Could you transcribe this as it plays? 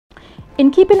In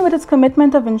keeping with its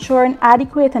commitment of ensuring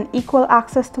adequate and equal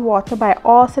access to water by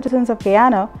all citizens of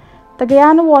Guyana, the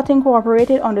Guyana Water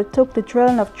Inc. undertook the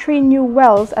drilling of 3 new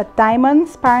wells at Diamond,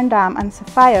 Sparendaam and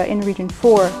Sophia in Region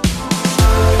 4.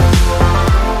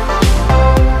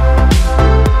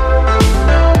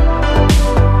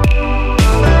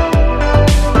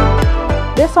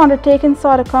 This undertaking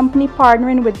saw the company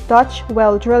partnering with Dutch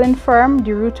well drilling firm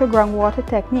DeRuiter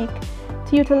Groundwatertechneik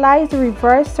to utilize the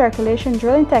reverse circulation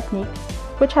drilling technique,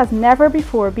 which has never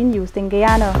before been used in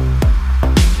Guyana.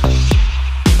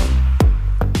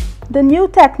 The new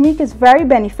technique is very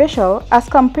beneficial as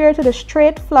compared to the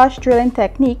straight flush drilling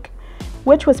technique,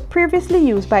 which was previously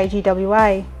used by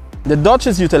GWI. The Dutch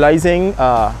is utilizing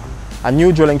a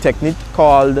new drilling technique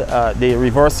called the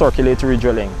reverse circulatory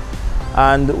drilling.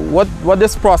 And what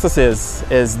this process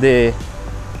is they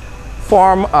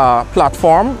form a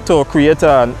platform to create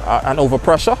an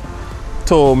overpressure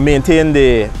to maintain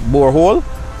the borehole,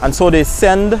 and so they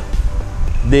send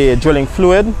the drilling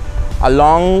fluid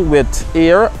along with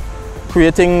air,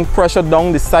 creating pressure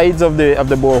down the sides of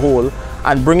the borehole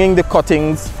and bringing the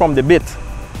cuttings from the bit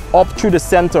up through the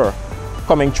center,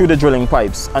 coming through the drilling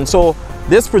pipes. And so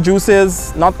this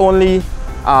produces not only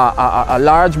a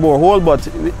large borehole, but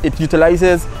it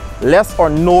utilizes less or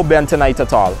no bentonite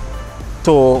at all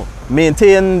to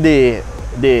maintain the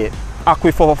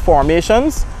aquifer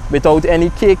formations without any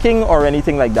caking or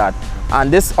anything like that.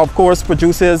 And this of course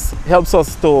helps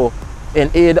us to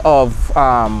in aid of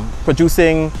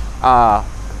producing a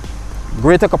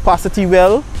greater capacity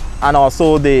well, and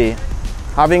also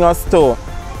having us to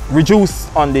reduce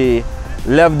on the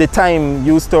time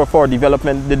used for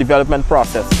the development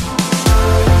process.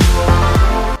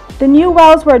 The new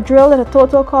wells were drilled at a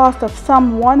total cost of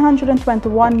some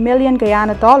 121 million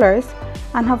Guyana dollars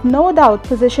and have no doubt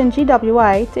positioned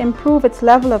GWI to improve its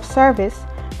level of service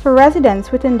to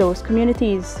residents within those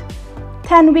communities.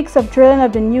 10 weeks of drilling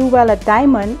of the new well at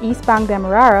Diamond, East Bank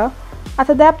Demerara, at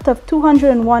a depth of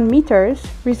 201 meters,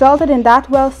 resulted in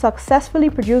that well successfully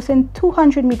producing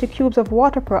 200 meter cubes of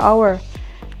water per hour.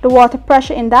 The water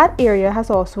pressure in that area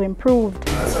has also improved.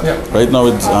 Right now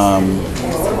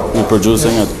we're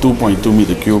producing at 2.2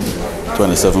 meter cube,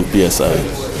 27 psi.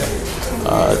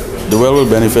 The well will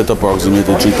benefit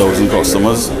approximately 3,000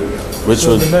 customers, which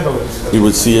we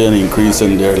would see an increase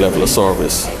in their level of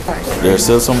service. There's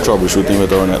still some troubleshooting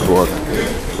with our network,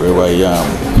 whereby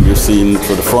we've seen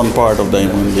for the front part of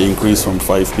Diamond the increase from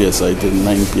 5 psi to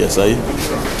 9 psi,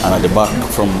 and at the back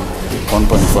from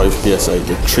 1.5 psi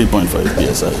to 3.5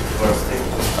 psi.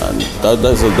 And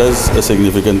that's a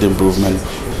significant improvement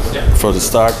for the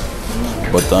start,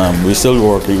 but we're still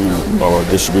working, our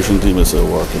distribution team is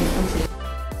still working.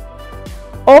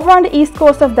 Over on the east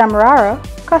coast of Demerara,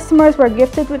 customers were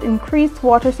gifted with increased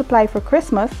water supply for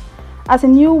Christmas, as a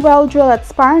new well drill at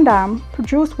Sparendaam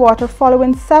produced water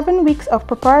following 7 weeks of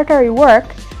preparatory work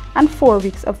and 4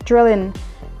 weeks of drilling.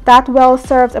 That well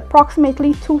serves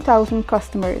approximately 2,000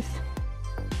 customers.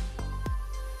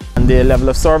 And the level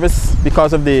of service,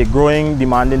 because of the growing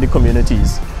demand in the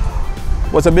communities,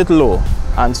 was a bit low,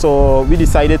 and so we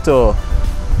decided to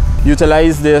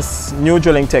utilize this new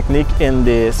drilling technique in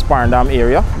the Sparendaam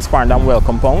area, the Sparendaam well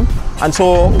compound. And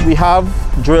so we have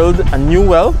drilled a new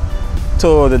well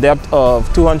to the depth of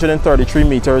 233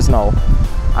 meters now,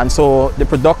 and so the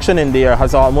production in there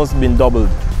has almost been doubled.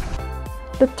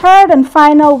 The third and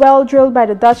final well drilled by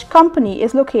the Dutch company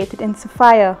is located in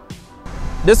Sophia.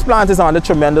 This plant is under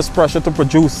tremendous pressure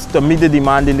to meet the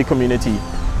demand in the community,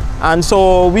 and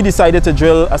so we decided to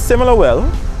drill a similar well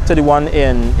to the one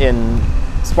in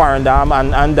Sparendaam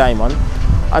and Diamond.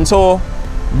 And so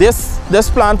this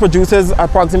plant produces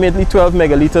approximately 12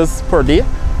 megaliters per day,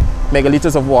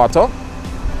 megaliters of water.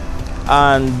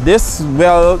 And this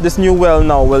new well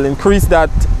now will increase that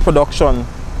production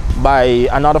by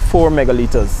another 4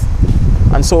 megaliters.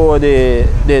 And so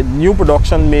the new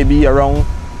production may be around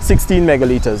 16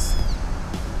 megaliters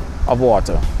of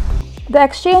water. The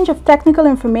exchange of technical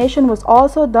information was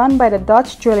also done by the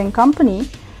Dutch drilling company,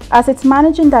 as its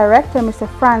managing director, Mr.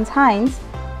 Frans Heinz,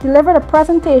 delivered a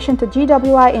presentation to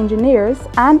GWI engineers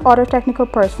and other technical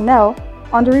personnel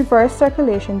on the reverse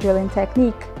circulation drilling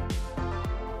technique.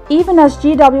 Even as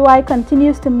GWI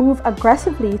continues to move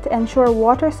aggressively to ensure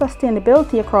water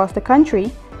sustainability across the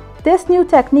country, this new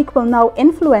technique will now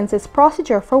influence its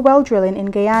procedure for well drilling in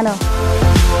Guyana.